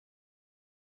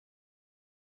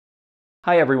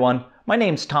Hi everyone, my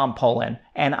name's Tom Poland,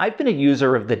 and I've been a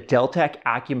user of the Deltek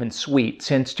Acumen suite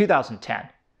since 2010.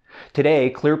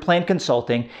 Today, ClearPlan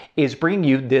Consulting is bringing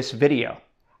you this video,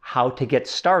 how to get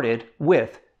started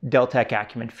with Deltek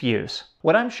Acumen Fuse.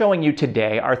 What I'm showing you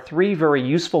today are three very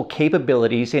useful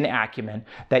capabilities in Acumen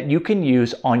that you can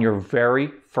use on your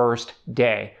very first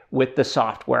day with the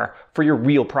software for your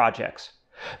real projects.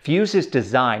 Fuse is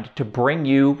designed to bring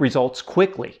you results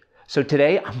quickly. So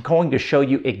today I'm going to show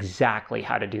you exactly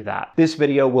how to do that. This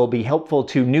video will be helpful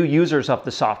to new users of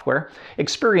the software,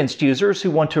 experienced users who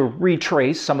want to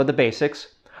retrace some of the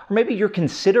basics, or maybe you're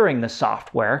considering the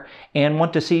software and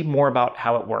want to see more about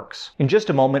how it works. In just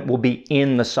a moment, we'll be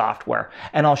in the software,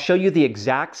 and I'll show you the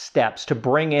exact steps to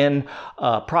bring in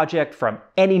a project from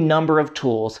any number of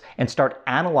tools and start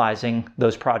analyzing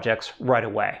those projects right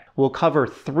away. We'll cover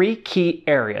three key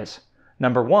areas.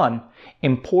 Number one,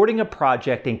 importing a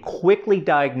project and quickly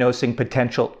diagnosing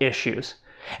potential issues.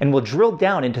 And we'll drill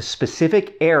down into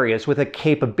specific areas with a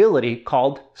capability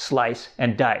called slice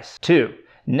and dice. Two,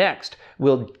 next,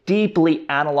 we'll deeply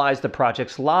analyze the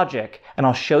project's logic, and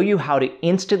I'll show you how to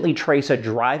instantly trace a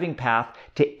driving path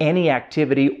to any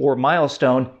activity or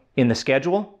milestone in the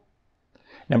schedule.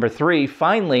 Number three,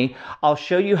 finally, I'll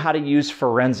show you how to use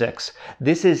forensics.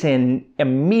 This is an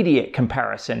immediate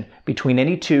comparison between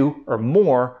any two or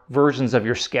more versions of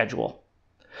your schedule.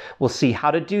 We'll see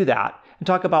how to do that and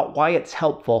talk about why it's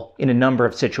helpful in a number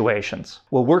of situations.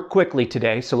 We'll work quickly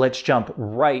today, so let's jump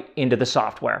right into the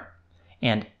software.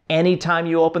 And anytime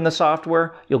you open the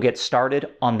software, you'll get started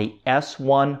on the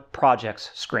S1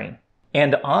 Projects screen.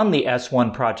 And on the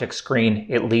S1 project screen,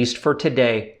 at least for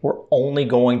today, we're only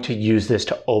going to use this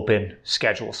to open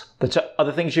schedules. There's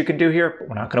other things you can do here, but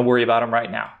we're not going to worry about them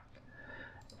right now.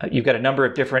 You've got a number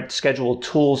of different schedule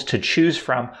tools to choose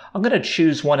from. I'm going to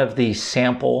choose one of the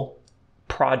sample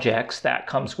projects that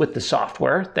comes with the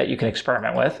software that you can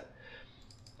experiment with.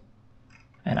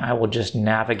 And I will just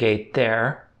navigate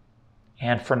there.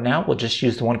 And for now, we'll just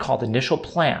use the one called Initial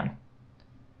Plan.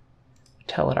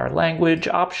 Tell it our language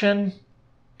option,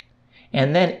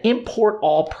 and then import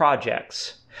all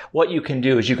projects. What you can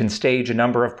do is you can stage a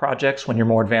number of projects when you're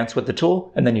more advanced with the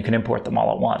tool, and then you can import them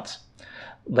all at once.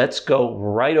 Let's go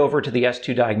right over to the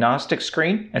S2 diagnostic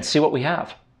screen and see what we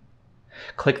have.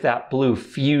 Click that blue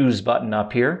Fuse button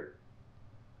up here.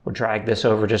 We'll drag this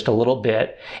over just a little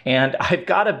bit, and I've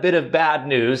got a bit of bad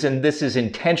news, and this is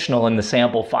intentional in the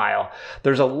sample file.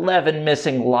 There's 11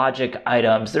 missing logic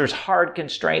items, there's hard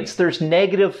constraints, there's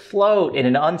negative float in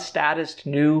an unstatused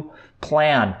new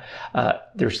plan.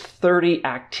 There's 30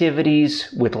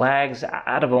 activities with lags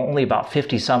out of only about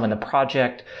 50 some in the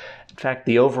project. In fact,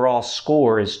 the overall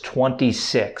score is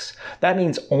 26. That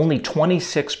means only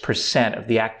 26% of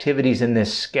the activities in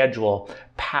this schedule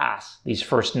pass these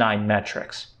first 9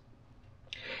 metrics.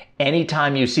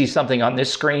 Anytime you see something on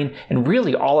this screen, and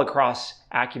really all across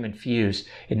Acumen Fuse,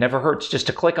 it never hurts just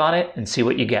to click on it and see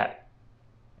what you get.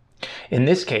 In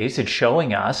this case, it's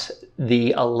showing us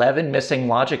the 11 missing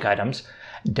logic items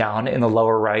down in the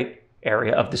lower right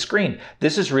area of the screen.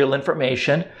 This is real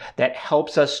information that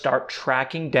helps us start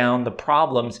tracking down the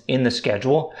problems in the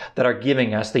schedule that are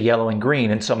giving us the yellow and green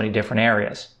in so many different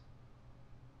areas.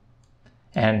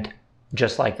 And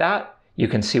just like that, you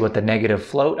can see what the negative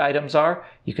float items are.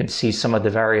 You can see some of the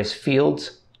various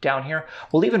fields down here.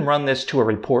 We'll even run this to a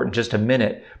report in just a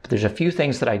minute, but there's a few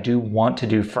things that I do want to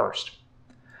do first.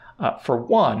 For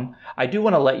one, I do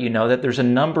want to let you know that there's a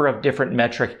number of different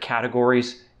metric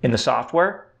categories in the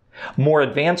software. More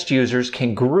advanced users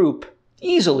can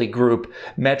easily group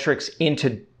metrics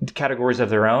into categories of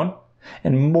their own,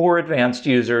 and more advanced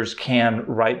users can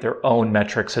write their own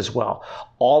metrics as well.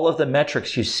 All of the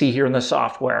metrics you see here in the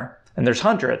software, and there's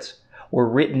hundreds, were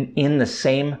written in the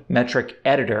same metric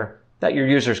editor that your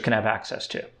users can have access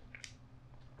to.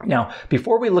 Now,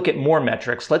 before we look at more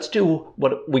metrics, let's do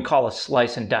what we call a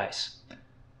slice and dice.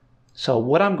 So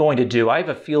what I'm going to do, I have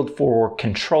a field for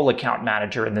Control Account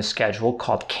Manager in this schedule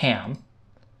called CAM.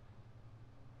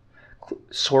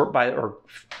 Sort by or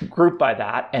group by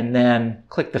that, and then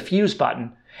click the Fuse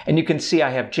button. And you can see I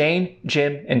have Jane,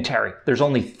 Jim, and Terry. There's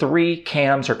only 3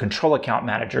 CAMs or Control Account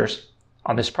Managers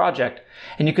on this project.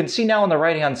 And you can see now on the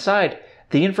right-hand side,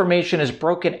 the information is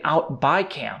broken out by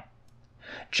CAM.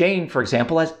 Jane, for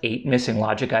example, has 8 missing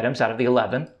logic items out of the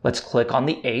 11. Let's click on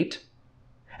the 8.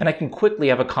 And I can quickly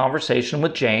have a conversation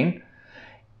with Jane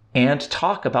and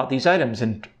talk about these items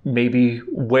and maybe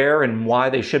where and why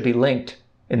they should be linked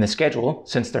in the schedule,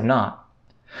 since they're not.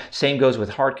 Same goes with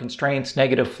hard constraints,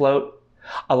 negative float.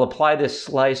 I'll apply this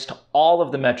slice to all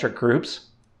of the metric groups,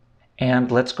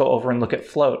 and let's go over and look at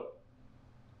float.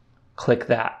 Click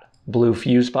that blue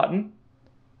Fuse button,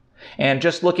 And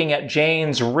just looking at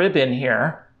Jane's ribbon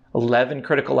here, 11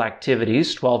 critical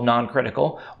activities, 12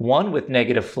 non-critical, 1 with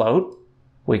negative float.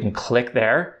 We can click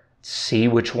there, see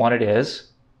which one it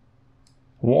is.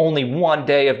 Only 1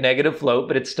 day of negative float,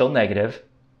 but it's still negative.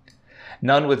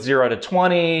 None with 0 to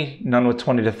 20, none with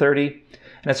 20 to 30,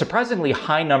 and a surprisingly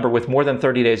high number with more than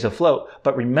 30 days of float.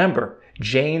 But remember,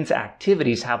 Jane's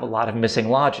activities have a lot of missing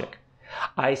logic.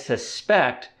 I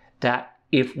suspect that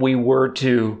if we were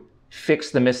to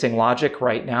fix the missing logic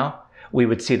right now, we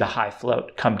would see the high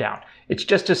float come down. It's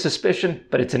just a suspicion,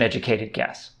 but it's an educated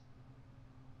guess.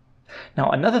 Now,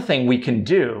 another thing we can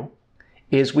do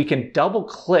is we can double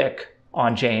click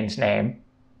on Jane's name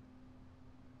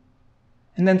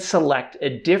and then select a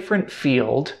different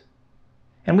field.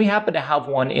 And we happen to have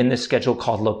one in this schedule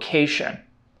called location.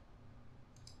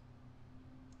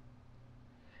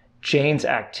 Jane's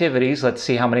activities, let's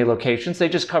see how many locations. They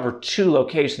just cover 2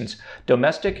 locations,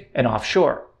 domestic and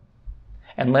offshore.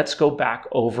 And let's go back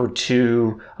over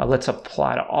to, let's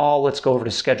apply to all. Let's go over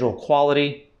to schedule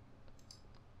quality.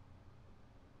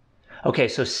 Okay,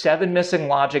 so 7 missing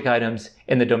logic items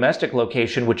in the domestic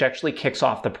location, which actually kicks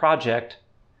off the project.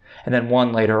 And then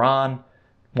 1 later on,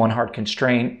 1 hard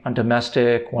constraint on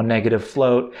domestic, 1 negative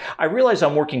float. I realize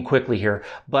I'm working quickly here,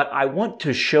 but I want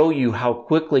to show you how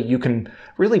quickly you can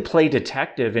really play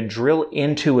detective and drill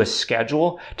into a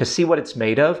schedule to see what it's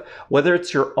made of, whether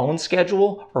it's your own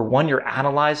schedule or one you're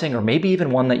analyzing, or maybe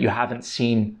even one that you haven't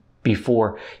seen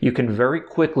before. You can very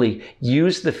quickly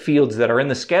use the fields that are in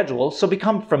the schedule, so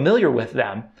become familiar with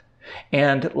them.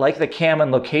 And like the cam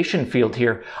and location field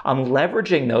here, I'm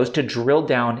leveraging those to drill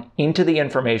down into the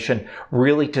information,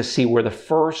 really to see where the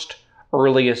first,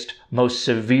 earliest, most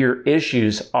severe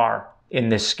issues are in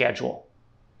this schedule.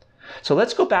 So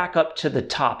let's go back up to the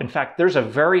top. In fact, there's a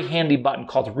very handy button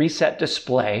called Reset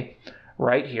Display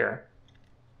right here.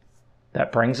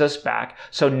 That brings us back.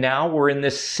 So now we're in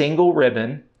this single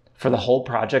ribbon for the whole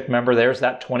project. Remember, there's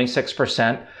that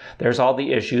 26%. There's all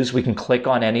the issues. We can click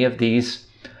on any of these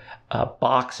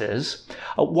boxes.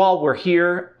 While we're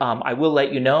here, I will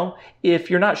let you know, if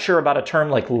you're not sure about a term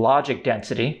like logic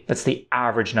density, that's the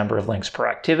average number of links per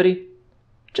activity,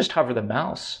 just hover the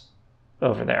mouse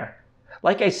over there.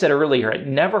 Like I said earlier, it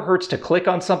never hurts to click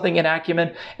on something in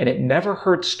Acumen, and it never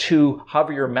hurts to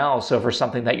hover your mouse over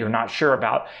something that you're not sure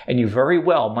about, and you very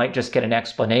well might just get an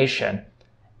explanation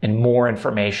and more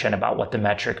information about what the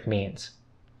metric means.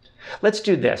 Let's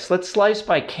do this. Let's slice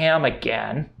by cam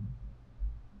again.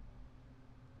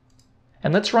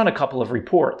 And let's run a couple of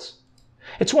reports.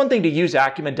 It's one thing to use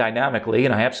Acumen dynamically,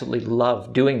 and I absolutely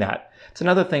love doing that. It's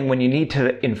another thing when you need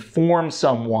to inform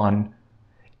someone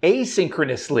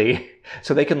asynchronously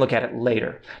so they can look at it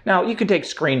later. Now, you can take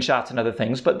screenshots and other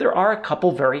things, but there are a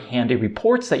couple very handy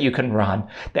reports that you can run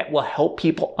that will help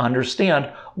people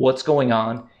understand what's going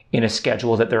on in a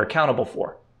schedule that they're accountable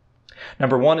for.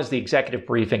 Number 1 is the executive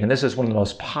briefing, and this is one of the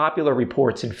most popular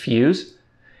reports in Fuse.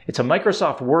 It's a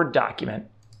Microsoft Word document.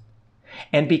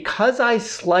 And because I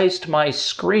sliced my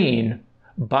screen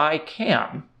by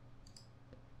cam,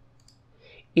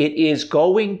 it is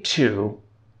going to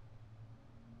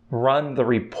run the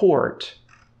report.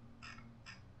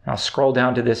 I'll scroll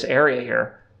down to this area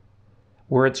here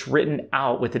where it's written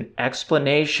out with an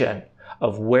explanation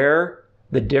of where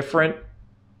the different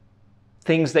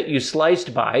things that you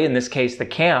sliced by, in this case the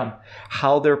cam,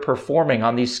 how they're performing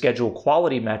on these schedule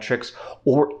quality metrics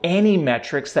or any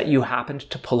metrics that you happened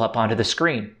to pull up onto the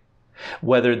screen.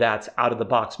 Whether that's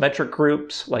out-of-the-box metric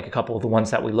groups, like a couple of the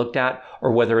ones that we looked at,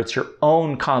 or whether it's your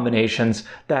own combinations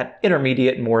that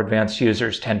intermediate and more advanced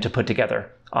users tend to put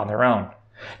together on their own.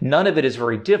 None of it is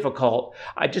very difficult.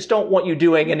 I just don't want you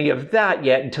doing any of that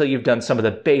yet until you've done some of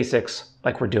the basics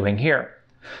like we're doing here.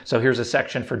 So here's a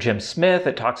section for Jim Smith.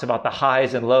 It talks about the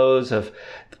highs and lows of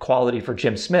the quality for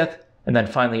Jim Smith. And then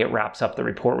finally, it wraps up the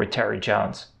report with Terry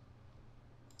Jones.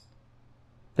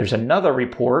 There's another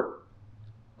report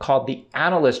called the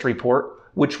Analyst Report,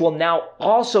 which will now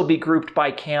also be grouped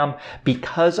by cam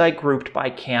because I grouped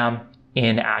by cam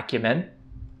in Acumen.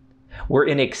 We're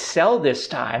in Excel this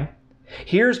time.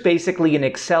 Here's basically an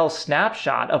Excel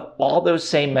snapshot of all those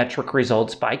same metric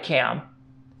results by cam.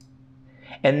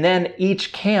 And then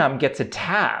each cam gets a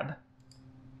tab.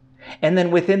 And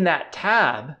then within that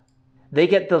tab, they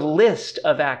get the list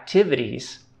of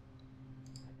activities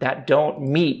that don't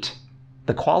meet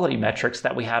the quality metrics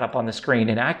that we had up on the screen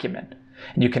in Acumen.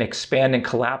 And you can expand and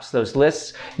collapse those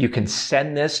lists. You can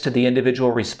send this to the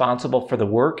individual responsible for the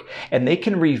work, and they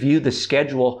can review the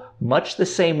schedule much the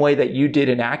same way that you did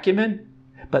in Acumen,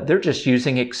 but they're just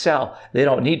using Excel. They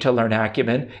don't need to learn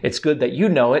Acumen. It's good that you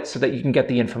know it so that you can get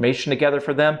the information together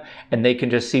for them and they can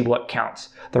just see what counts,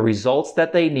 the results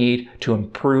that they need to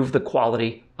improve the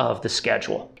quality of the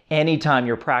schedule. Anytime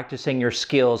you're practicing your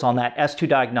skills on that S2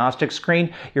 diagnostic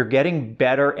screen, you're getting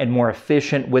better and more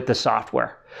efficient with the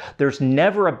software. There's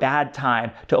never a bad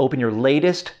time to open your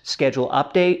latest schedule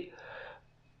update,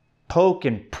 poke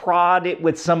and prod it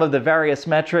with some of the various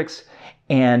metrics,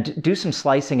 and do some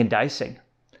slicing and dicing.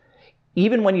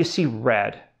 Even when you see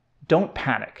red, don't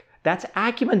panic. That's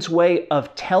Acumen's way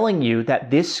of telling you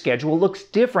that this schedule looks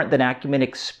different than Acumen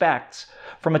expects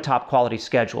from a top quality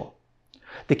schedule.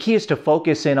 The key is to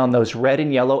focus in on those red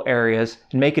and yellow areas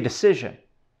and make a decision.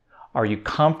 Are you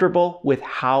comfortable with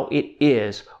how it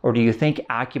is, or do you think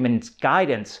Acumen's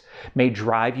guidance may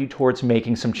drive you towards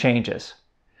making some changes?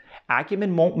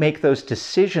 Acumen won't make those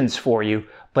decisions for you,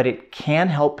 but it can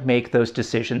help make those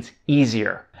decisions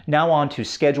easier. Now on to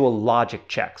schedule logic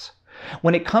checks.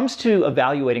 When it comes to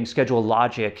evaluating schedule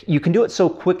logic, you can do it so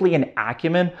quickly in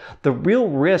Acumen, the real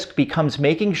risk becomes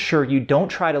making sure you don't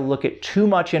try to look at too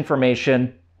much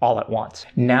information all at once.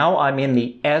 Now I'm in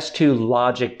the S2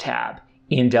 Logic tab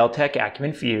in Deltek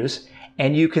Acumen Fuse,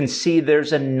 and you can see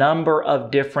there's a number of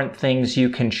different things you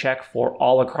can check for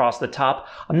all across the top.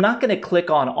 I'm not going to click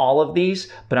on all of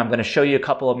these, but I'm going to show you a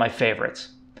couple of my favorites.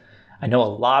 I know a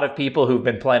lot of people who've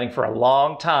been planning for a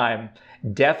long time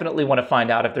definitely want to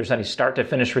find out if there's any start to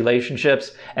finish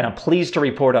relationships, and I'm pleased to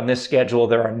report on this schedule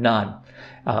there are none.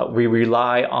 We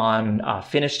rely on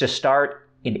finish to start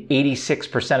in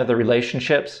 86% of the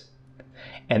relationships.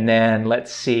 And then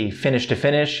let's see, finish to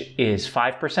finish is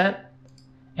 5%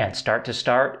 and start to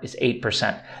start is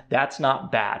 8%. That's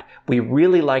not bad. We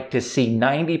really like to see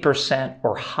 90%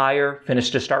 or higher finish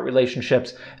to start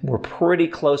relationships. We're pretty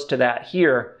close to that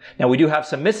here. Now we do have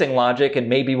some missing logic, and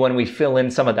maybe when we fill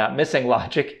in some of that missing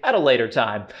logic at a later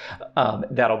time,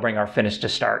 that'll bring our finish to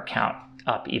start count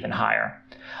up even higher.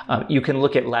 You can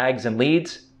look at lags and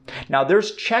leads. Now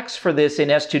there's checks for this in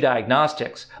S2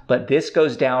 Diagnostics, but this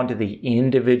goes down to the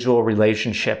individual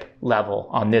relationship level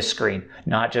on this screen,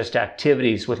 not just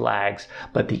activities with lags,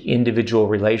 but the individual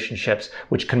relationships,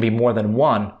 which can be more than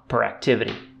one per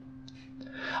activity.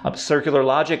 Circular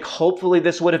logic, hopefully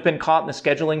this would have been caught in the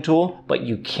scheduling tool, but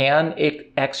you can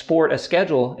export a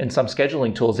schedule in some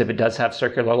scheduling tools if it does have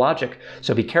circular logic,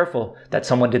 so be careful that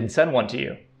someone didn't send one to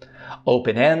you.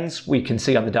 Open ends, we can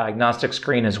see on the diagnostic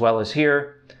screen as well as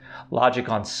here. Logic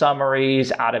on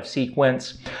summaries, out of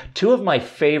sequence. Two of my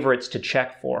favorites to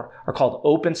check for are called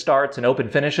open starts and open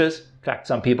finishes. In fact,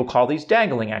 some people call these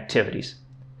dangling activities.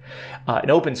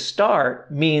 An open start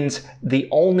means the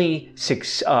only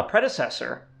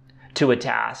predecessor to a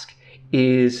task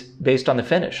is based on the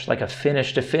finish, like a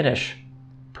finish to finish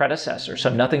predecessor. So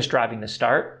nothing's driving the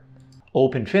start.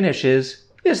 Open finishes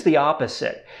is the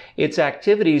opposite. It's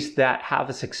activities that have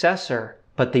a successor,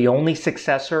 but the only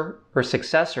successor or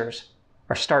successors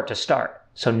are start to start.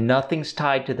 So nothing's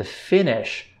tied to the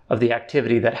finish of the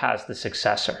activity that has the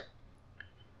successor.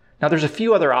 Now there's a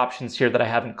few other options here that I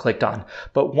haven't clicked on,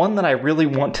 but one that I really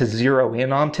want to zero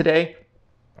in on today,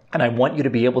 and I want you to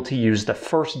be able to use the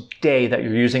first day that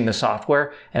you're using the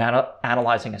software and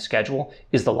analyzing a schedule,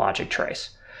 is the logic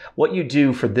trace. What you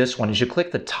do for this one is you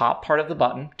click the top part of the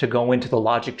button to go into the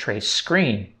logic trace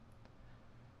screen.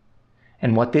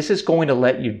 And what this is going to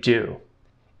let you do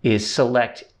is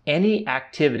select any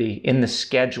activity in the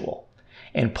schedule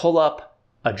and pull up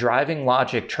a driving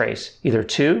logic trace either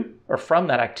to or from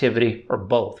that activity or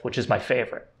both, which is my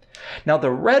favorite. Now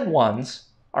the red ones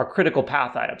are critical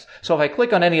path items. So if I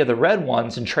click on any of the red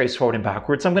ones and trace forward and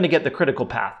backwards, I'm going to get the critical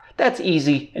path. That's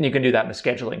easy, and you can do that in the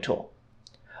scheduling tool.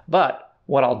 But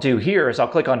what I'll do here is I'll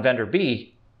click on vendor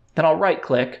B, then I'll right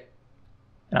click,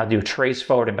 and I'll do trace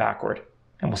forward and backward,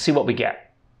 and we'll see what we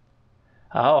get.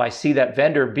 Oh, I see that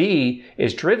vendor B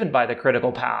is driven by the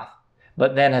critical path,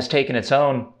 but then has taken its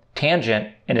own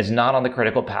tangent and is not on the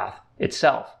critical path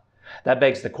itself. That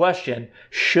begs the question,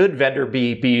 should vendor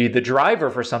B be the driver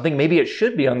for something? Maybe it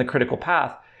should be on the critical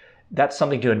path. That's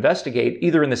something to investigate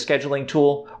either in the scheduling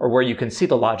tool or where you can see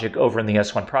the logic over in the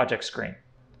S1 project screen.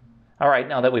 All right,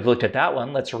 now that we've looked at that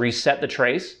one, let's reset the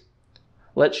trace.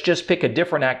 Let's just pick a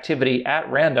different activity at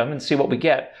random and see what we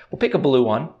get. We'll pick a blue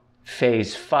one,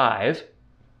 phase 5,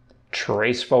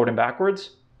 trace forward and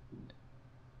backwards.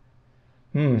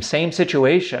 Same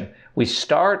situation. We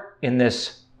start in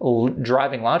this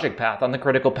driving logic path on the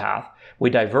critical path. We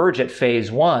diverge at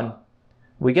phase 1.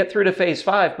 We get through to phase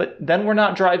 5, but then we're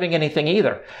not driving anything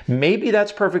either. Maybe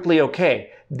that's perfectly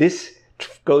okay. This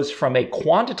goes from a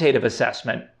quantitative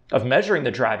assessment of measuring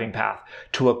the driving path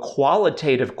to a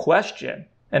qualitative question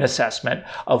an assessment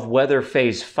of whether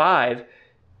phase 5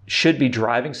 should be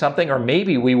driving something, or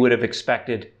maybe we would have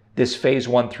expected this phase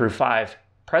 1 through 5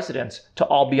 precedents to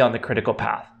all be on the critical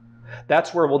path.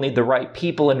 That's where we'll need the right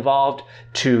people involved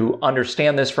to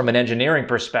understand this from an engineering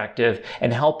perspective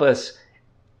and help us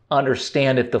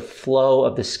understand if the flow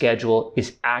of the schedule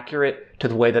is accurate to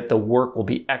the way that the work will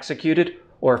be executed,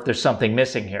 or if there's something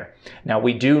missing here. Now,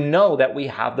 we do know that we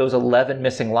have those 11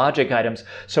 missing logic items,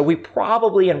 so we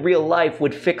probably in real life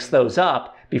would fix those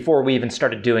up before we even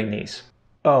started doing these.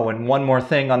 Oh, and one more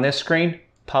thing on this screen,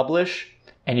 publish,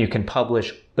 and you can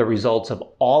publish the results of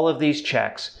all of these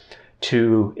checks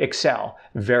to Excel,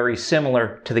 very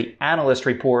similar to the analyst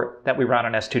report that we run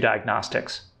on S2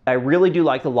 Diagnostics. I really do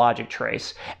like the logic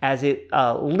trace as it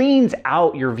leans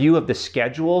out your view of the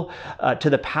schedule to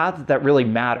the paths that really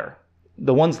matter,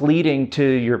 the ones leading to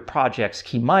your project's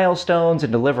key milestones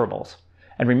and deliverables.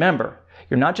 And remember,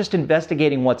 you're not just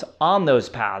investigating what's on those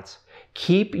paths.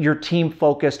 Keep your team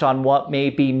focused on what may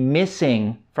be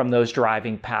missing from those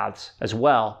driving paths as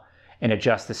well, and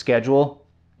adjust the schedule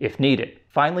if needed.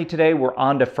 Finally, today we're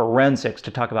on to forensics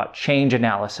to talk about change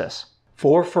analysis.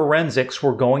 For forensics,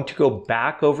 we're going to go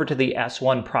back over to the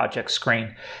S1 project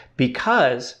screen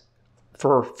because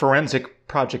for forensic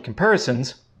project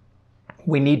comparisons,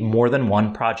 we need more than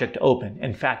one project open.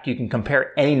 In fact, you can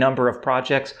compare any number of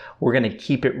projects. We're going to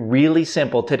keep it really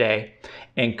simple today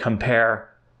and compare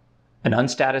an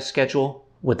unstatus schedule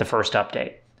with the first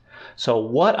update. So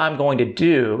what I'm going to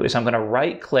do is I'm going to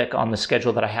right click on the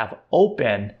schedule that I have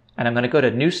open, and I'm going to go to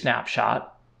New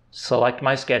Snapshot, select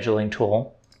my scheduling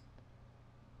tool,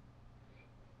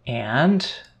 and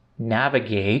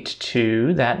navigate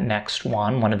to that next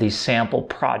one of these sample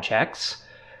projects.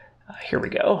 Here we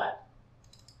go.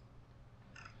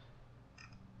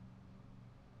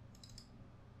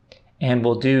 And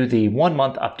we'll do the 1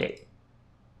 month update.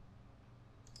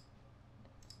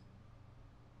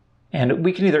 And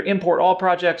we can either import all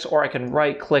projects, or I can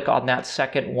right click on that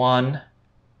second one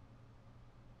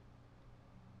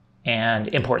and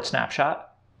import snapshot.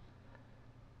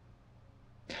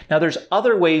 Now there's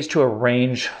other ways to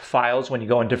arrange files when you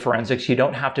go into forensics. You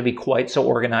don't have to be quite so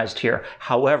organized here.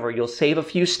 However, you'll save a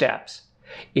few steps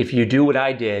if you do what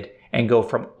I did and go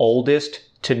from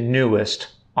oldest to newest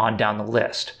on down the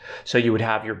list. So you would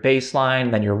have your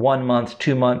baseline, then your 1 month,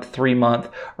 2 month, 3 month,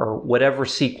 or whatever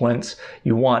sequence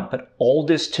you want, but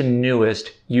oldest to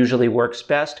newest usually works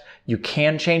best. You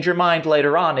can change your mind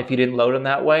later on if you didn't load them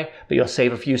that way, but you'll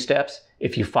save a few steps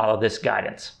if you follow this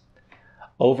guidance.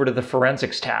 Over to the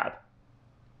forensics tab.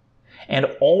 And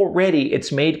already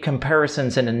it's made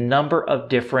comparisons in a number of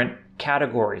different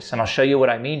categories, and I'll show you what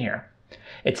I mean here.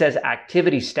 It says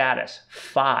activity status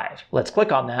 5. Let's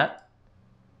click on that.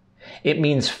 It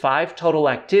means 5 total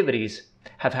activities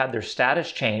have had their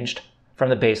status changed from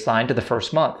the baseline to the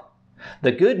first month.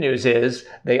 The good news is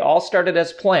they all started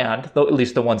as planned, though at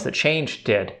least the ones that changed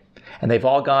did, and they've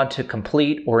all gone to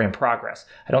complete or in progress.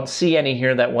 I don't see any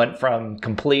here that went from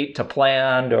complete to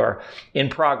planned or in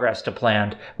progress to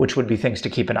planned, which would be things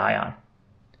to keep an eye on.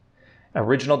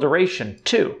 Original duration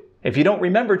 2. If you don't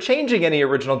remember changing any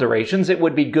original durations, it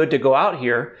would be good to go out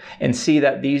here and see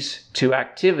that these 2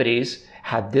 activities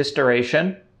had this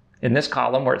duration in this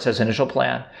column where it says initial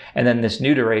plan, and then this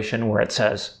new duration where it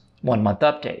says 1 month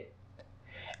update.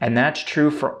 And that's true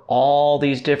for all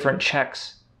these different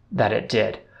checks that it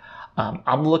did.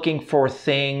 I'm looking for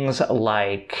things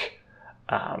like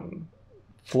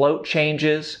float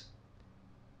changes,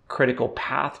 critical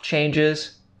path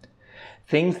changes,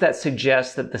 things that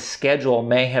suggest that the schedule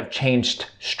may have changed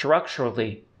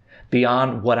structurally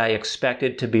beyond what I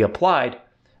expected to be applied,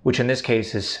 which in this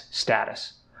case is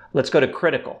status. Let's go to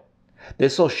critical.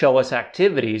 This will show us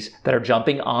activities that are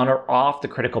jumping on or off the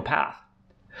critical path.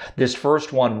 This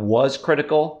first one was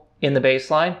critical in the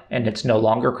baseline, and it's no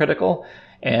longer critical.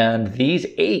 And these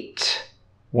 8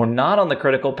 were not on the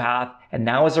critical path, and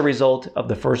now as a result of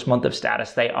the first month of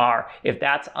status, they are. If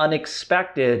that's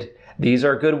unexpected, these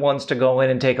are good ones to go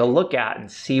in and take a look at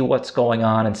and see what's going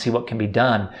on and see what can be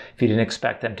done if you didn't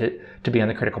expect them to be on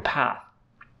the critical path.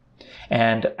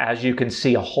 And as you can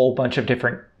see, a whole bunch of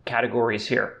different categories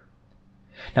here.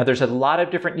 Now, there's a lot of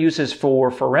different uses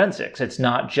for forensics. It's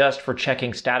not just for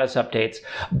checking status updates,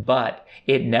 but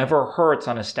it never hurts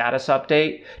on a status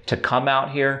update to come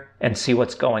out here and see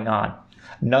what's going on.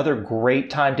 Another great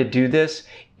time to do this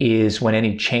is when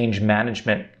any change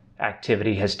management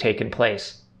activity has taken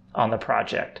place on the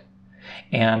project.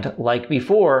 And like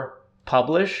before,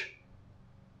 publish,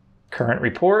 current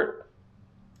report,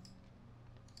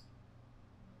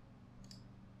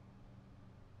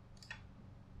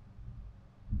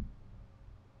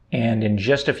 And in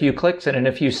just a few clicks and in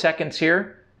a few seconds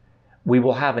here, we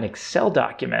will have an Excel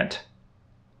document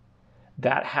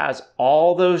that has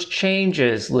all those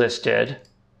changes listed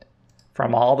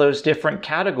from all those different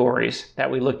categories that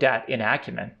we looked at in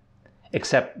Acumen,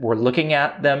 except we're looking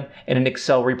at them in an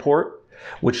Excel report,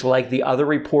 which, like the other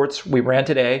reports we ran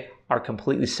today, are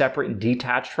completely separate and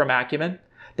detached from Acumen.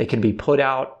 They can be put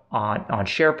out on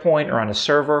SharePoint or on a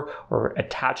server or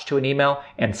attached to an email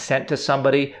and sent to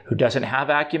somebody who doesn't have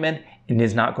Acumen and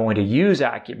is not going to use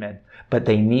Acumen, but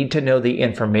they need to know the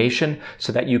information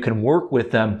so that you can work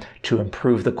with them to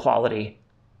improve the quality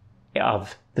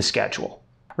of the schedule.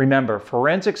 Remember,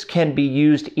 forensics can be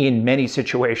used in many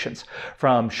situations,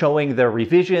 from showing the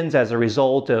revisions as a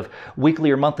result of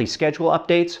weekly or monthly schedule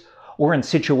updates, or in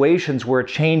situations where a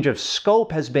change of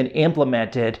scope has been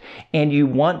implemented and you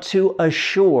want to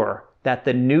assure that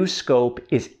the new scope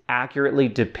is accurately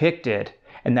depicted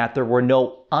and that there were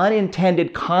no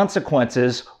unintended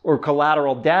consequences or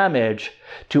collateral damage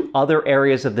to other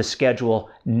areas of the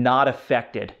schedule not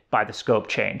affected by the scope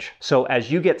change. So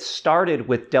as you get started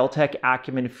with Deltek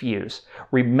Acumen Fuse,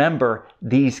 remember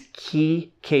these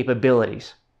key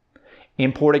capabilities.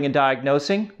 Importing and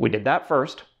diagnosing, we did that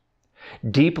first.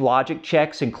 Deep logic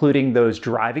checks, including those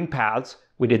driving paths,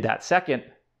 we did that second.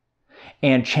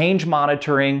 And change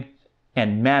monitoring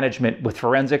and management with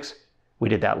forensics, we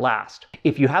did that last.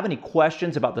 If you have any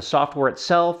questions about the software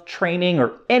itself, training,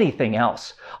 or anything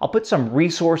else, I'll put some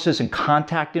resources and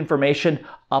contact information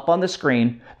up on the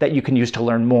screen that you can use to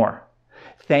learn more.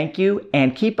 Thank you,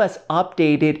 and keep us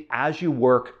updated as you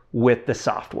work with the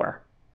software.